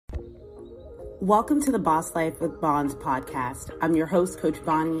Welcome to the Boss Life with Bonds podcast. I'm your host, Coach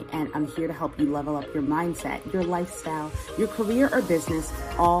Bonnie, and I'm here to help you level up your mindset, your lifestyle, your career or business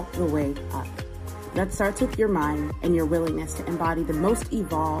all the way up. That starts with your mind and your willingness to embody the most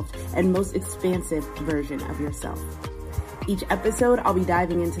evolved and most expansive version of yourself. Each episode, I'll be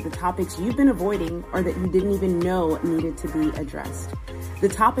diving into the topics you've been avoiding or that you didn't even know needed to be addressed. The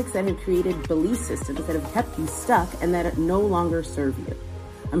topics that have created belief systems that have kept you stuck and that no longer serve you.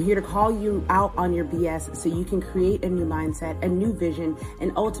 I'm here to call you out on your BS so you can create a new mindset, a new vision,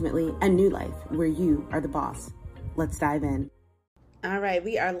 and ultimately a new life where you are the boss. Let's dive in. All right,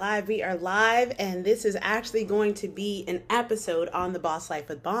 we are live, and this is actually going to be an episode on the Boss Life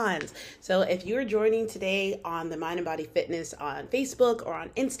with Bonds. So if you're joining today on the Mind and Body Fitness on Facebook or on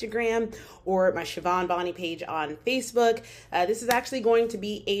Instagram or my Siobhan Bonnie page on Facebook, this is actually going to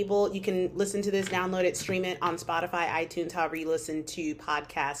be able, you can listen to this, download it, stream it on Spotify, iTunes, however you listen to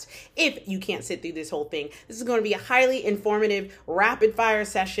podcasts. If you can't sit through this whole thing, this is going to be a highly informative, rapid fire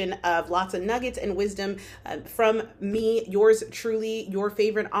session of lots of nuggets and wisdom from me, yours truly, your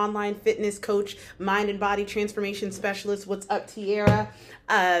favorite online fitness coach, mind and body transformation specialist. What's up, Tiara?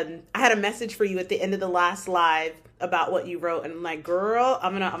 I had a message for you at the end of the last live about what you wrote, and I'm like, girl,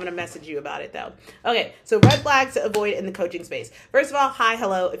 I'm gonna message you about it though. Okay, so red flags to avoid in the coaching space. First of all, hi,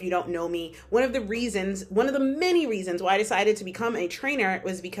 hello. If you don't know me, one of the many reasons why I decided to become a trainer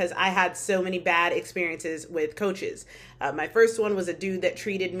was because I had so many bad experiences with coaches. My first one was a dude that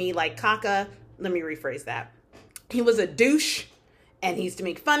treated me like caca. Let me rephrase that. He was a douche. And he used to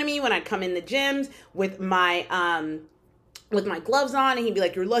make fun of me when I'd come in the gyms with my gloves on, and he'd be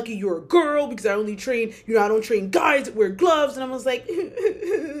like, "You're lucky you're a girl because I only train, I don't train guys that wear gloves." And I was like,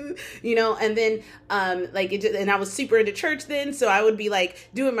 and then and I was super into church then, so I would be like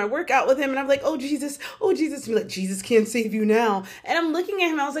doing my workout with him, and I'm like, oh Jesus, and he'd be like, "Jesus can't save you now." And I'm looking at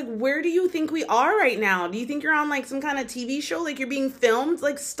him, I was like, where do you think we are right now? Do you think you're on like some kind of TV show, like you're being filmed?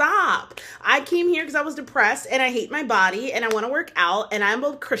 Like, stop. I came here because I was depressed and I hate my body and I want to work out and I'm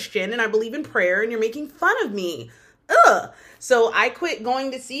a Christian and I believe in prayer, and you're making fun of me. Ugh. So I quit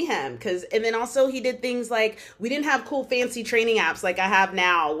going to see him and then also he did things like, we didn't have cool fancy training apps like I have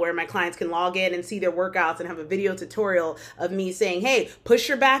now where my clients can log in and see their workouts and have a video tutorial of me saying, hey, push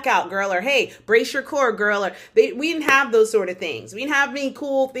your back out, girl, or hey, brace your core, girl, or we didn't have those sort of things. We didn't have any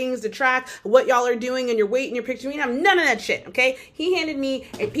cool things to track what y'all are doing and your weight and your picture. We didn't have none of that shit, okay? He handed me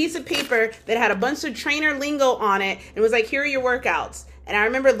a piece of paper that had a bunch of trainer lingo on it and was like, here are your workouts. And I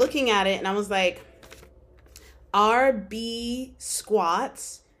remember looking at it and I was like, RB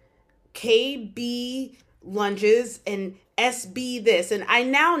squats, KB lunges, and SB this. And I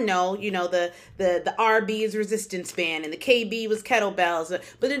now know, the RB is resistance band and the KB was kettlebells,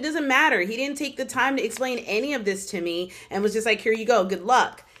 but it doesn't matter. He didn't take the time to explain any of this to me and was just like, here you go, good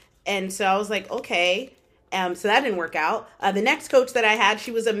luck. And so I was like, okay. So that didn't work out. The next coach that I had, she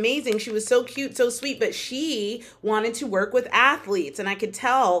was amazing. She was so cute, so sweet, but she wanted to work with athletes. And I could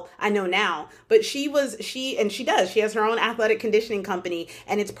tell, I know now, but she does. She has her own athletic conditioning company,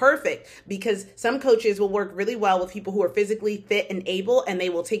 and it's perfect because some coaches will work really well with people who are physically fit and able, and they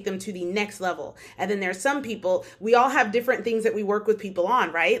will take them to the next level. And then there's some people, we all have different things that we work with people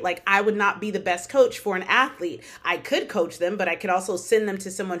on, right? Like I would not be the best coach for an athlete. I could coach them, but I could also send them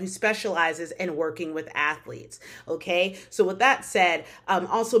to someone who specializes in working with athletes. Okay. So with that said,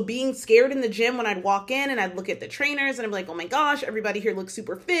 also being scared in the gym when I'd walk in and I'd look at the trainers and I'm like, oh my gosh, everybody here looks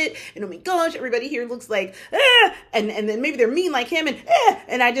super fit. And oh my gosh, everybody here looks like, and then maybe they're mean like him.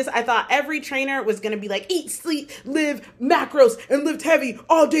 And I thought every trainer was going to be like, eat, sleep, live macros and lift heavy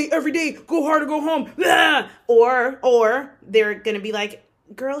all day, every day, go hard or go home. Or they're going to be like,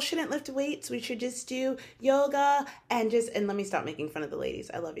 girls shouldn't lift weights. We should just do yoga and let me stop making fun of the ladies.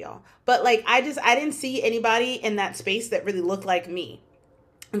 I love y'all. But like, I didn't see anybody in that space that really looked like me.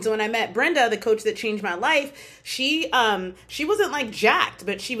 And so when I met Brenda, the coach that changed my life, she wasn't like jacked,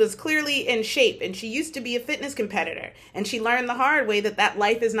 but she was clearly in shape, and she used to be a fitness competitor, and she learned the hard way that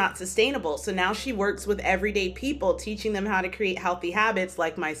life is not sustainable. So now she works with everyday people, teaching them how to create healthy habits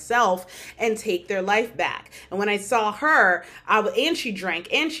like myself and take their life back. And when I saw her, and she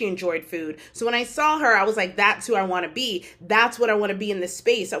drank and she enjoyed food. So when I saw her, I was like, that's who I want to be. That's what I want to be in this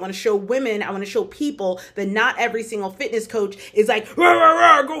space. I want to show women, I want to show people that not every single fitness coach is like, rah, rah,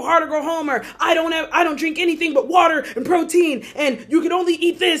 rah, go hard or go home, or I don't drink anything but water and protein, and you can only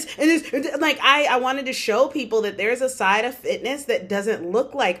eat this and this. And like I wanted to show people that there's a side of fitness that doesn't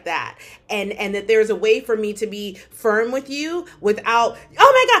look like that, and that there's a way for me to be firm with you without,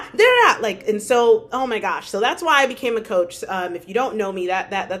 oh my God, they're not like, and so, oh my gosh. So that's why I became a coach. If you don't know me,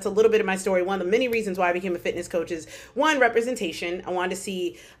 that's a little bit of my story. One of the many reasons why I became a fitness coach is, one, representation. I wanted to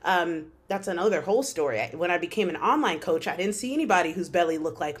see that's another whole story. When I became an online coach, I didn't see anybody whose belly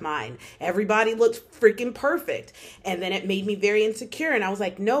looked like mine. Everybody looked freaking perfect. And then it made me very insecure. And I was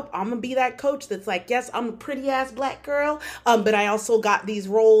like, nope, I'm going to be that coach that's like, yes, I'm a pretty ass black girl. But I also got these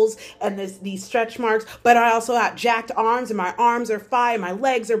rolls and these stretch marks, but I also got jacked arms, and my arms are fire, my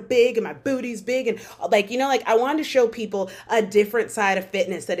legs are big, and my booty's big. And I wanted to show people a different side of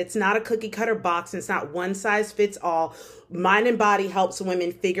fitness, that it's not a cookie cutter box, and it's not one size fits all. Mind and Body helps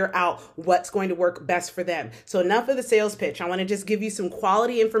women figure out what's going to work best for them. So enough of the sales pitch. I want to just give you some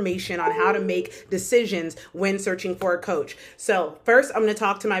quality information on how to make decisions when searching for a coach. So first, I'm going to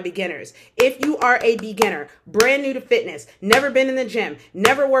talk to my beginners. If you are a beginner, brand new to fitness, never been in the gym,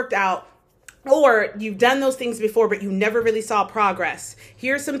 never worked out, or you've done those things before, but you never really saw progress,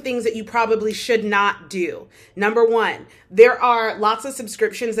 here's some things that you probably should not do. Number one, there are lots of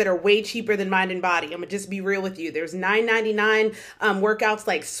subscriptions that are way cheaper than Mind and Body. I'm gonna just be real with you. There's $9.99 workouts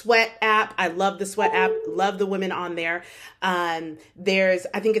like Sweat app. I love the Sweat app. Love the women on there. There's,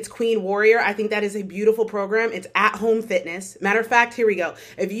 I think it's Queen Warrior. I think that is a beautiful program. It's at-home fitness. Matter of fact, here we go.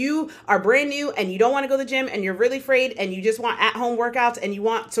 If you are brand new and you don't want to go to the gym and you're really afraid and you just want at-home workouts and you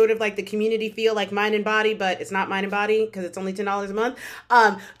want sort of like the community feel like Mind and Body, but it's not Mind and Body because it's only $10 a month,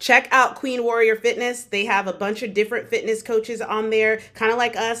 check out Queen Warrior Fitness. They have a bunch of different fitness coaches on there, kind of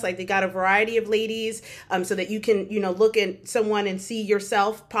like us. Like, they got a variety of ladies, so that you can, look at someone and see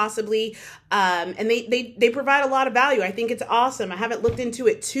yourself possibly. And they provide a lot of value. I think it's awesome. I haven't looked into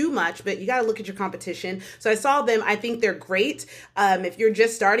it too much, but you got to look at your competition. So I saw them. I think they're great. If you're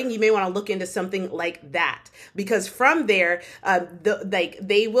just starting, you may want to look into something like that, because from there,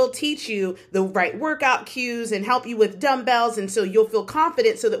 they will teach you the right workout cues and help you with dumbbells. And so you'll feel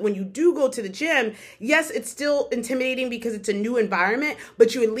confident, so that when you do go to the gym, yes, it's still intimidating because it's a new environment,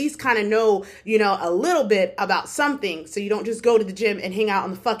 but you at least kind of know, a little bit about something. So you don't just go to the gym and hang out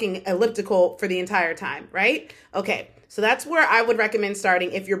on the fucking elliptical for the entire time, right? Okay. So that's where I would recommend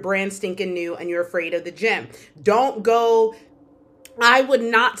starting if you're brand stinking new and you're afraid of the gym. I would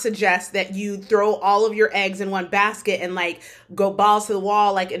not suggest that you throw all of your eggs in one basket and go balls to the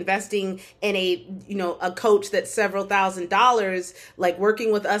wall, investing in a coach that's several $1,000s,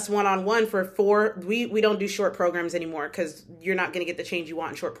 working with us one-on-one we don't do short programs anymore, because you're not going to get the change you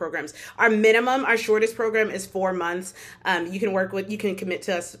want in short programs. Our shortest program is 4 months. You can commit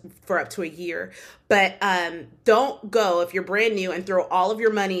to us for up to a year. But don't go, if you're brand new, and throw all of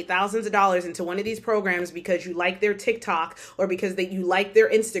your money, thousands of dollars, into one of these programs because you like their TikTok, or because you like their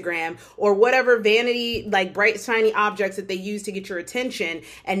Instagram, or whatever vanity, bright, shiny objects that they use to get your attention.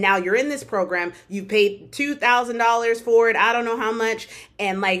 And now you're in this program, you paid $2,000 for it, I don't know how much,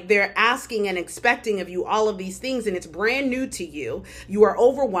 and they're asking and expecting of you all of these things, and it's brand new to you. You are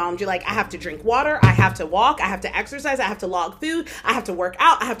overwhelmed. You're like, I have to drink water, I have to walk, I have to exercise, I have to log food, I have to work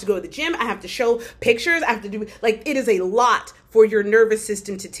out, I have to go to the gym, I have to show pictures, I have to do, it is a lot for your nervous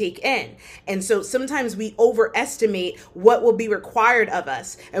system to take in. And so sometimes we overestimate what will be required of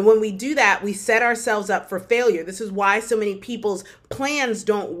us. And when we do that, we set ourselves up for failure. This is why so many people's plans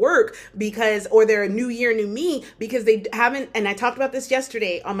don't work, or they're a new year, new me, because they haven't, and I talked about this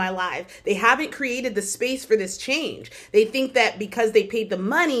yesterday on my live, they haven't created the space for this change. They think that because they paid the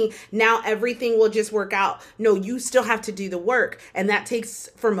money, now everything will just work out. No, you still have to do the work. And that takes,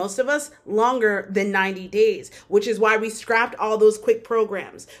 for most of us, longer than 90 days, which is why we scrapped all those quick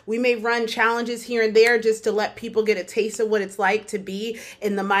programs. We may run challenges here and there just to let people get a taste of what it's like to be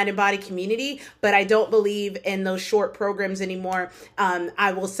in the Mind and Body community, but I don't believe in those short programs anymore.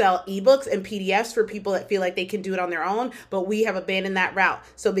 I will sell ebooks and PDFs for people that feel like they can do it on their own, but we have abandoned that route.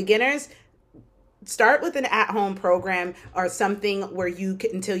 So beginners, start with an at-home program or something where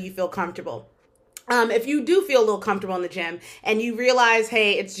until you feel comfortable. If you do feel a little comfortable in the gym and you realize,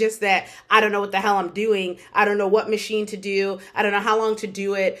 hey, it's just that I don't know what the hell I'm doing, I don't know what machine to do, I don't know how long to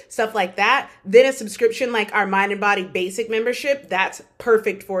do it, stuff like that, then a subscription like our Mind and Body basic membership, that's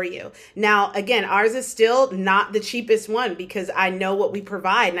perfect for you. Now, again, ours is still not the cheapest one because I know what we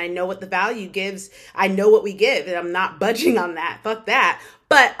provide and I know what the value gives. I know what we give and I'm not budging on that. Fuck that.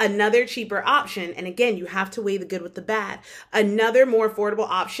 But another cheaper option, and again, you have to weigh the good with the bad. Another more affordable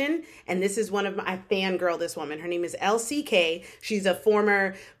option, and this is one of I fangirl this woman. Her name is LCK. She's a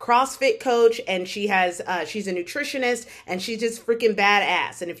former CrossFit coach, and she's a nutritionist, and she's just freaking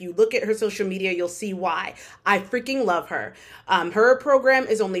badass. And if you look at her social media, you'll see why. I freaking love her. Her program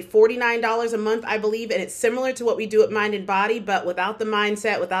is only $49 a month, I believe, and it's similar to what we do at Mind and Body, but without the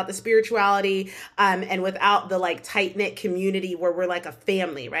mindset, without the spirituality, and without the tight-knit community where we're like a family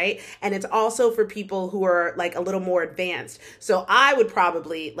family, right? And it's also for people who are like a little more advanced. So I would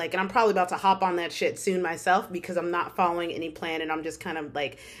probably like, and I'm probably about to hop on that shit soon myself because I'm not following any plan and I'm just kind of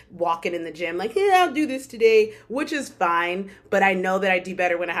like walking in the gym like, yeah, I'll do this today, which is fine. But I know that I do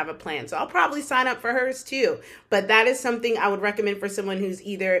better when I have a plan. So I'll probably sign up for hers too. But that is something I would recommend for someone who's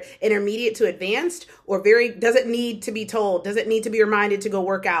either intermediate to advanced or doesn't need to be told, doesn't need to be reminded to go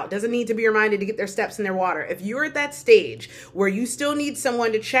work out, doesn't need to be reminded to get their steps in their water. If you're at that stage where you still need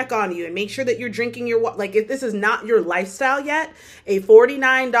someone to check on you and make sure that you're drinking your water, like if this is not your lifestyle yet, a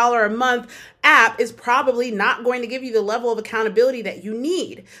 $49 a month app is probably not going to give you the level of accountability that you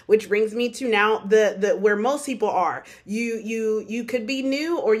need, which brings me to now the where most people are. You could be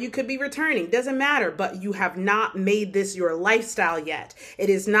new or you could be returning, doesn't matter, but you have not made this your lifestyle yet. It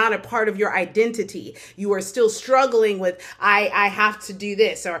is not a part of your identity. You are still struggling with I have to do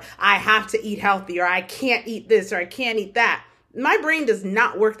this, or I have to eat healthy, or I can't eat this, or I can't eat that. My brain does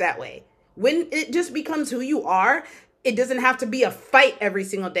not work that way. When it just becomes who you are, it doesn't have to be a fight every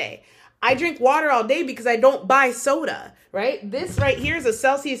single day. I drink water all day because I don't buy soda, right? This right here is a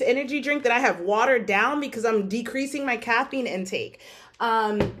Celsius energy drink that I have watered down because I'm decreasing my caffeine intake.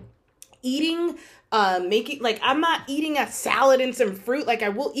 Making, like, I'm not eating a salad and some fruit. Like, I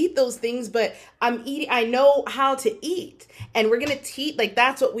will eat those things, but I know how to eat. And we're going to teach, like,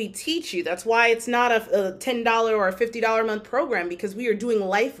 that's what we teach you. That's why it's not a $10 or a $50 a month program, because we are doing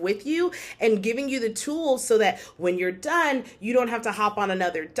life with you and giving you the tools so that when you're done, you don't have to hop on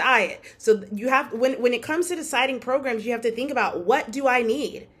another diet. So you have, when it comes to deciding programs, you have to think about, what do I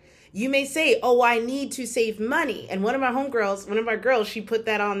need? You may say, oh, I need to save money. And one of our girls, she put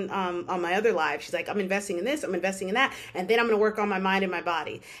that on my other live. She's like, I'm investing in this, I'm investing in that, and then I'm going to work on my mind and my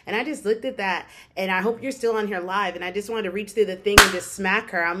body. And I just looked at that, and I hope you're still on here live. And I just wanted to reach through the thing and just smack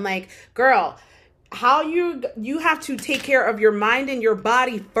her. I'm like, girl, how you have to take care of your mind and your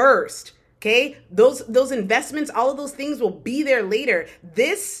body first. Okay, those investments, all of those things will be there later.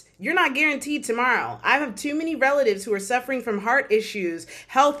 You're not guaranteed tomorrow. I have too many relatives who are suffering from heart issues,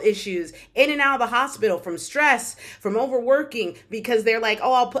 health issues, in and out of the hospital, from stress, from overworking, because they're like,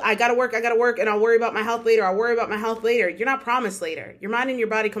 oh, I gotta work, and I'll worry about my health later. You're not promised later. Your mind and your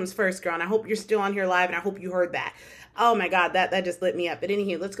body comes first, girl. And I hope you're still on here live, and I hope you heard that. Oh my God, that just lit me up. But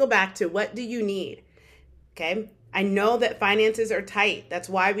anywho, let's go back to, what do you need? Okay. I know that finances are tight. That's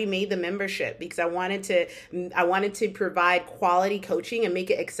why we made the membership, because I wanted to provide quality coaching and make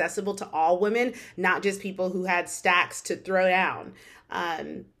it accessible to all women, not just people who had stacks to throw down.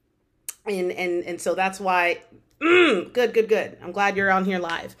 And so that's why, good. I'm glad you're on here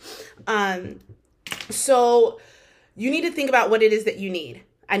live. So you need to think about what it is that you need.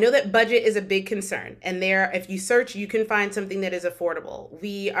 I know that budget is a big concern, and if you search, you can find something that is affordable.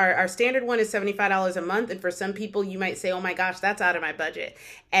 Our standard one is $75 a month, and for some people, you might say, "Oh my gosh, that's out of my budget."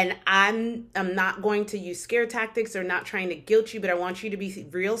 And I'm not going to use scare tactics or not trying to guilt you, but I want you to be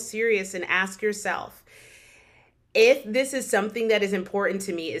real serious and ask yourself, if this is something that is important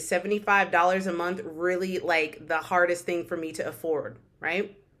to me, is $75 a month really like the hardest thing for me to afford,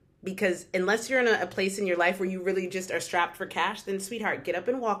 right? Because unless you're in a place in your life where you really just are strapped for cash, then sweetheart, get up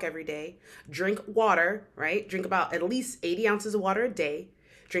and walk every day. Drink water, right? Drink about at least 80 ounces of water a day.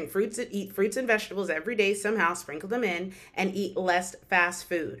 Eat fruits and vegetables every day somehow, sprinkle them in, and eat less fast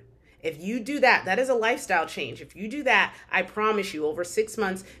food. If you do that, that is a lifestyle change. If you do that, I promise you, over 6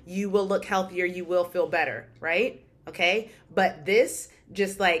 months, you will look healthier, you will feel better, right? Okay? But this,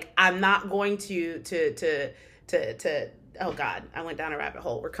 just like, I'm not going to oh God, I went down a rabbit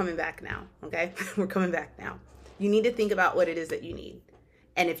hole. We're coming back now, okay? We're coming back now. You need to think about what it is that you need.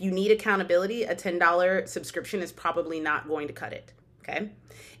 And if you need accountability, a $10 subscription is probably not going to cut it, okay?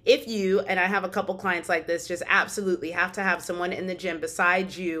 If you, and I have a couple clients like this, just absolutely have to have someone in the gym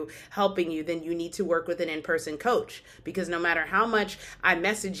besides you helping you, then you need to work with an in-person coach. Because no matter how much I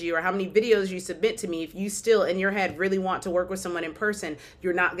message you or how many videos you submit to me, if you still in your head really want to work with someone in person,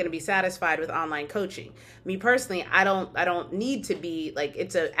 you're not going to be satisfied with online coaching. Me personally, I don't need to be, like,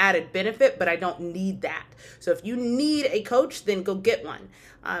 it's an added benefit, but I don't need that. So if you need a coach, then go get one.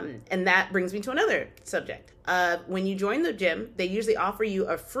 And that brings me to another subject. When you join the gym, they usually offer you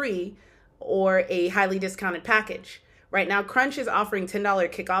a free or a highly discounted package. Right now, Crunch is offering $10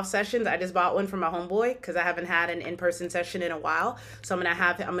 kickoff sessions. I just bought one for my homeboy because I haven't had an in-person session in a while. So I'm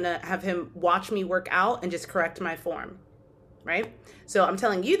gonna have him watch me work out and just correct my form, right? So I'm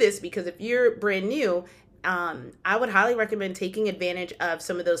telling you this because if you're brand new, I would highly recommend taking advantage of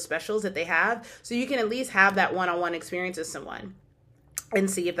some of those specials that they have, so you can at least have that one-on-one experience with someone and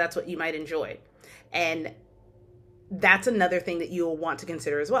see if that's what you might enjoy. And that's another thing that you'll want to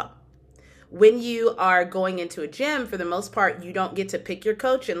consider as well. when you are going into a gym, for the most part, you don't get to pick your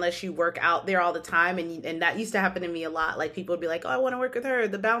coach unless you work out there all the time. And that used to happen to me a lot. Like people would be like, oh, I want to work with her,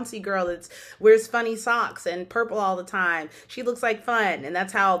 the bouncy girl that wears funny socks and purple all the time. She looks like fun. And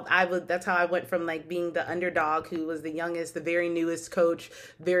that's how I went from like being the underdog who was the youngest, the very newest coach,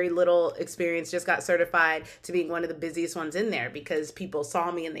 very little experience, just got certified, to being one of the busiest ones in there because people saw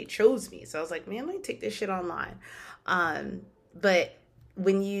me and they chose me. So I was like, man, let me take this shit online. But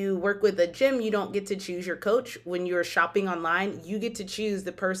when you work with a gym, you don't get to choose your coach. When you're shopping online, you get to choose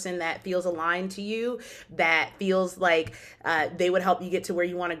the person that feels aligned to you, that feels like they would help you get to where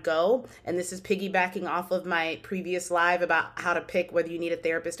you want to go. And this is piggybacking off of my previous live about how to pick whether you need a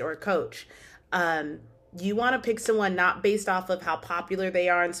therapist or a coach. You want to pick someone not based off of how popular they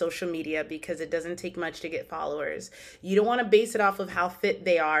are on social media, because it doesn't take much to get followers. You don't want to base it off of how fit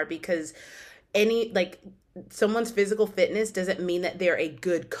they are, because someone's physical fitness doesn't mean that they're a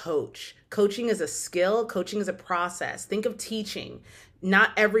good coach. Coaching is a skill. Coaching is a process. Think of teaching.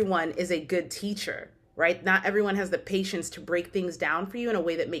 Not everyone is a good teacher, right? Not everyone has the patience to break things down for you in a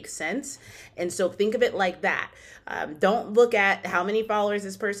way that makes sense. And so think of it like that. Don't look at how many followers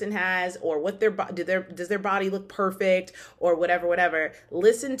this person has, or what does their body look perfect, or whatever.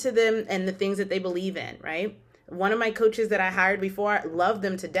 Listen to them and the things that they believe in, right? One of my coaches that I hired before, I loved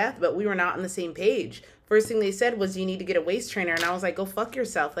them to death, but we were not on the same page. First thing they said was, you need to get a waist trainer. And I was like, go fuck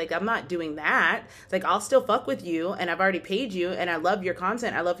yourself. Like, I'm not doing that. It's like, I'll still fuck with you, and I've already paid you, and I love your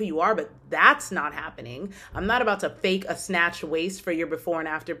content. I love who you are, but that's not happening. I'm not about to fake a snatched waist for your before and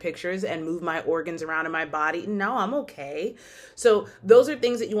after pictures and move my organs around in my body. No, I'm okay. So those are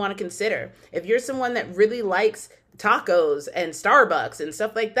things that you want to consider. If you're someone that really likes tacos and Starbucks and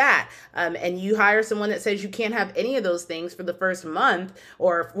stuff like that, and you hire someone that says you can't have any of those things for the first month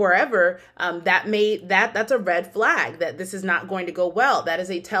or forever, that's a red flag that this is not going to go well. That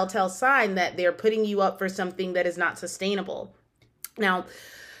is a telltale sign that they're putting you up for something that is not sustainable. Now,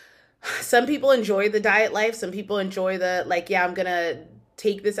 some people enjoy the diet life. Some people enjoy I'm gonna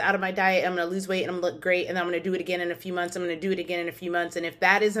take this out of my diet, I'm going to lose weight, and I'm going to look great, and I'm going to do it again in a few months. I'm going to do it again in a few months. And if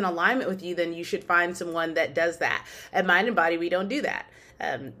that is in alignment with you, then you should find someone that does that. At Mind and Body, we don't do that.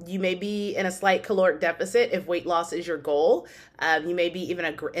 You may be in a slight caloric deficit if weight loss is your goal. You may be even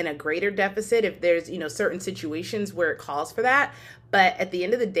in a greater deficit if there's, certain situations where it calls for that. But at the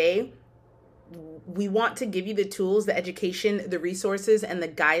end of the day, we want to give you the tools, the education, the resources, and the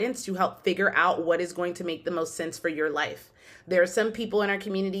guidance to help figure out what is going to make the most sense for your life. There are some people in our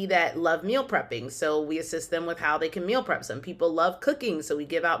community that love meal prepping, so we assist them with how they can meal prep. Some people love cooking, so we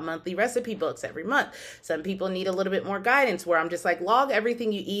give out monthly recipe books every month. Some people need a little bit more guidance, where I'm just like, log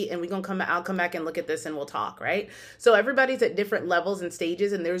everything you eat, and I'll come back and look at this and we'll talk, right? So everybody's at different levels and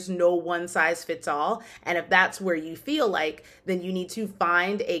stages, and there's no one size fits all. And if that's where you feel like, then you need to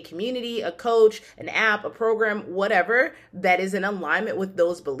find a community, a coach, an app, a program, whatever, that is in alignment with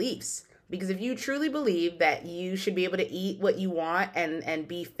those beliefs. Because if you truly believe that you should be able to eat what you want and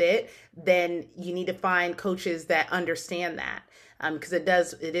be fit, then you need to find coaches that understand that. Because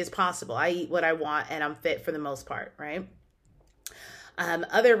it is possible. I eat what I want and I'm fit for the most part, right?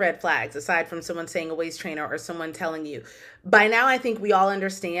 Other red flags, aside from someone saying a waist trainer or someone telling you. By now, I think we all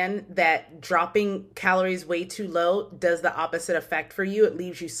understand that dropping calories way too low does the opposite effect for you. It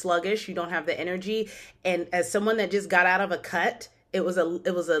leaves you sluggish. You don't have the energy. And as someone that just got out of a cut, it was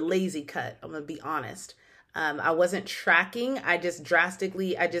a lazy cut. I'm going to be honest. I wasn't tracking. I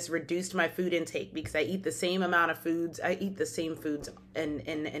just reduced my food intake because I eat the same amount of foods. I eat the same foods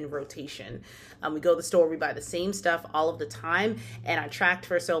in rotation. We go to the store, we buy the same stuff all of the time. And I tracked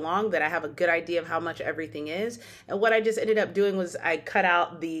for so long that I have a good idea of how much everything is. And what I just ended up doing was I cut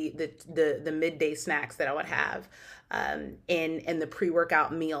out the midday snacks that I would have. In the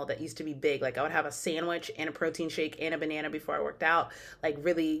pre-workout meal that used to be big. Like I would have a sandwich and a protein shake and a banana before I worked out, like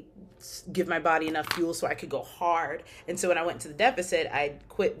really give my body enough fuel so I could go hard. And so when I went to the deficit, I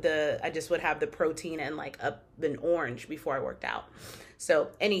just would have the protein and like an orange before I worked out. So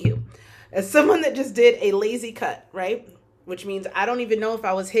anywho, as someone that just did a lazy cut, right? Which means I don't even know if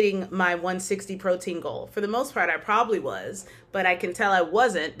I was hitting my 160 protein goal. For the most part, I probably was, but I can tell I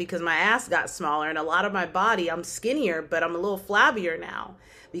wasn't because my ass got smaller and a lot of my body, I'm skinnier, but I'm a little flabbier now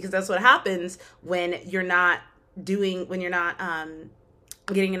because that's what happens when you're not getting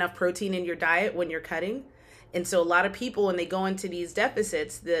enough protein in your diet when you're cutting. And so a lot of people, when they go into these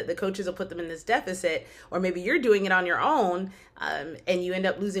deficits, the coaches will put them in this deficit, or maybe you're doing it on your own and you end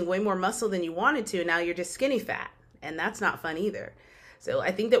up losing way more muscle than you wanted to. And now you're just skinny fat. And that's not fun either. So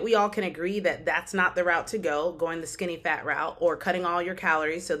I think that we all can agree that that's not the route to go, going the skinny fat route or cutting all your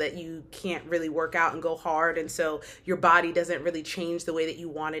calories so that you can't really work out and go hard. And so your body doesn't really change the way that you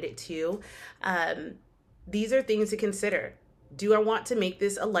wanted it to. These are things to consider. Do I want to make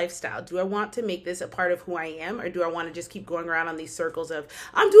this a lifestyle? Do I want to make this a part of who I am? Or do I want to just keep going around on these circles of,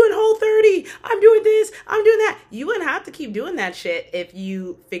 I'm doing Whole30, I'm doing this, I'm doing that. You wouldn't have to keep doing that shit if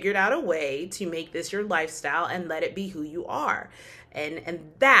you figured out a way to make this your lifestyle and let it be who you are.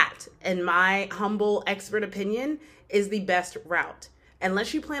 And that, in my humble expert opinion, is the best route.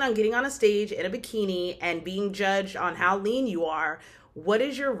 Unless you plan on getting on a stage in a bikini and being judged on how lean you are, what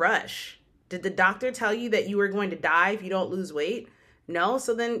is your rush? Did the doctor tell you that you were going to die if you don't lose weight? No?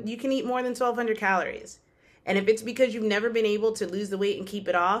 So then you can eat more than 1,200 calories. And if it's because you've never been able to lose the weight and keep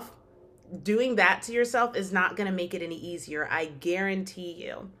it off, doing that to yourself is not going to make it any easier. I guarantee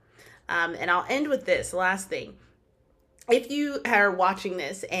you. And I'll end with this last thing. If you are watching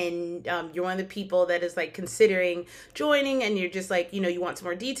this and you're one of the people that is like considering joining and you're just like, you want some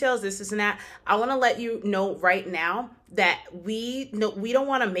more details, this and that, I want to let you know right now that we don't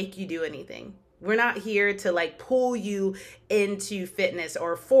want to make you do anything. We're not here to like pull you into fitness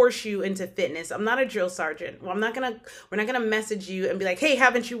or force you into fitness. I'm not a drill sergeant. Well, we're not gonna message you and be like, hey,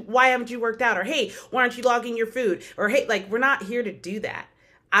 why haven't you worked out? Or hey, why aren't you logging your food? Or hey, like, we're not here to do that.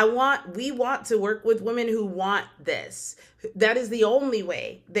 We want to work with women who want this. That is the only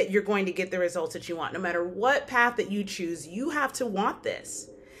way that you're going to get the results that you want. No matter what path that you choose, you have to want this.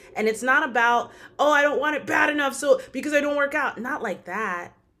 And it's not about, oh, I don't want it bad enough so because I don't work out. Not like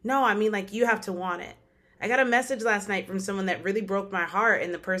that. No, I mean, like, you have to want it. I got a message last night from someone that really broke my heart.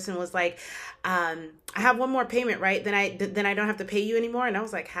 And the person was like, I have one more payment, right? Then I don't have to pay you anymore. And I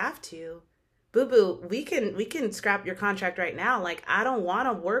was like, have to? Boo-boo, we can scrap your contract right now. Like, I don't want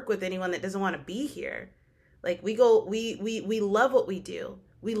to work with anyone that doesn't want to be here. Like, we love what we do.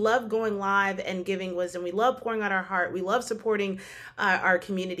 We love going live and giving wisdom. We love pouring out our heart. We love supporting our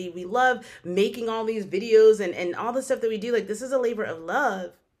community. We love making all these videos and all the stuff that we do. Like, this is a labor of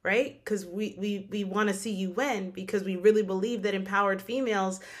love, right? Because we want to see you win, because we really believe that empowered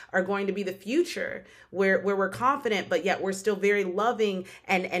females are going to be the future, where we're confident, but yet we're still very loving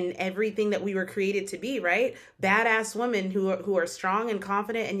and everything that we were created to be, right? Badass women who are strong and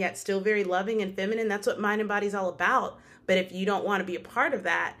confident and yet still very loving and feminine. That's what Mind and Body is all about. But if you don't want to be a part of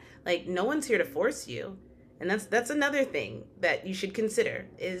that, like, no one's here to force you. And that's another thing that you should consider,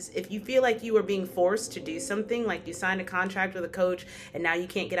 is if you feel like you are being forced to do something, like you signed a contract with a coach and now you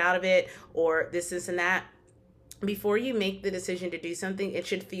can't get out of it, or this and that, before you make the decision to do something, it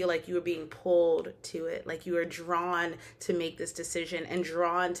should feel like you are being pulled to it, like you are drawn to make this decision and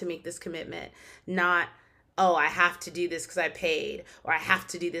drawn to make this commitment, not, oh, I have to do this because I paid, or I have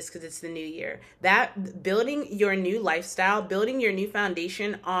to do this because it's the new year. That building your new lifestyle, building your new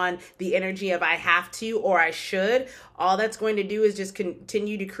foundation on the energy of I have to or I should, all that's going to do is just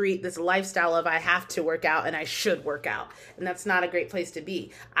continue to create this lifestyle of I have to work out and I should work out. And that's not a great place to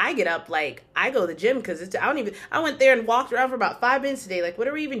be. I get up, like, I go to the gym because I went there and walked around for about 5 minutes today. Like, what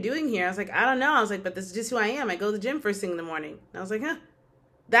are we even doing here? I was like, I don't know. I was like, but this is just who I am. I go to the gym first thing in the morning. And I was like,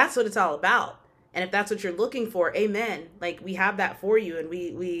 that's what it's all about. And if that's what you're looking for, amen. Like, we have that for you. And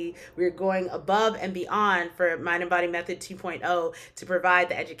we're going above and beyond for Mind and Body Method 2.0 to provide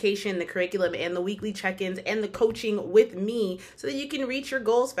the education, the curriculum, and the weekly check-ins and the coaching with me so that you can reach your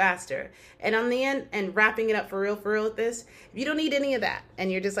goals faster. And on the end, and wrapping it up for real with this, if you don't need any of that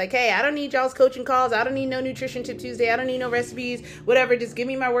and you're just like, hey, I don't need y'all's coaching calls, I don't need no Nutrition Tip Tuesday, I don't need no recipes, whatever, just give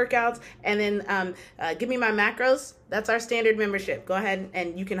me my workouts and then give me my macros. That's our standard membership. Go ahead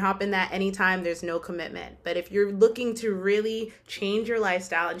and you can hop in that anytime. There's no commitment. But if you're looking to really change your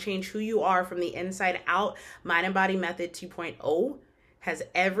lifestyle and change who you are from the inside out, Mind and Body Method 2.0 has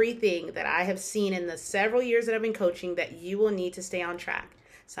everything that I have seen in the several years that I've been coaching that you will need to stay on track.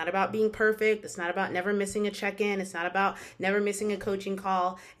 It's not about being perfect. It's not about never missing a check-in. It's not about never missing a coaching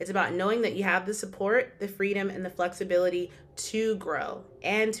call. It's about knowing that you have the support, the freedom, and the flexibility to grow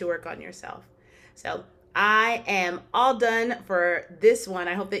and to work on yourself. So I am all done for this one.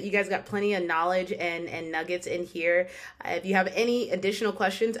 I hope that you guys got plenty of knowledge and nuggets in here. If you have any additional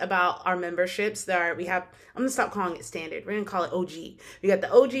questions about our memberships, I'm going to stop calling it standard. We're going to call it OG. We got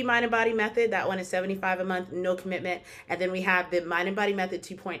the OG Mind and Body Method. That one is $75 a month, no commitment. And then we have the Mind and Body Method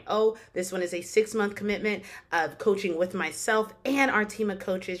 2.0. This one is a 6-month commitment of coaching with myself and our team of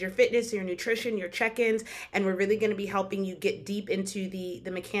coaches, your fitness, your nutrition, your check-ins. And we're really going to be helping you get deep into the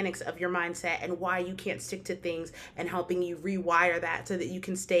mechanics of your mindset and why you can't stick to things, and helping you rewire that so that you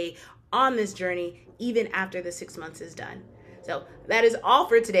can stay on this journey even after the 6 months is done. So that is all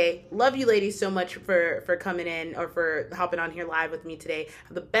for today. Love you ladies so much for coming in or for hopping on here live with me today.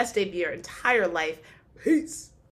 Have the best day of your entire life. Peace.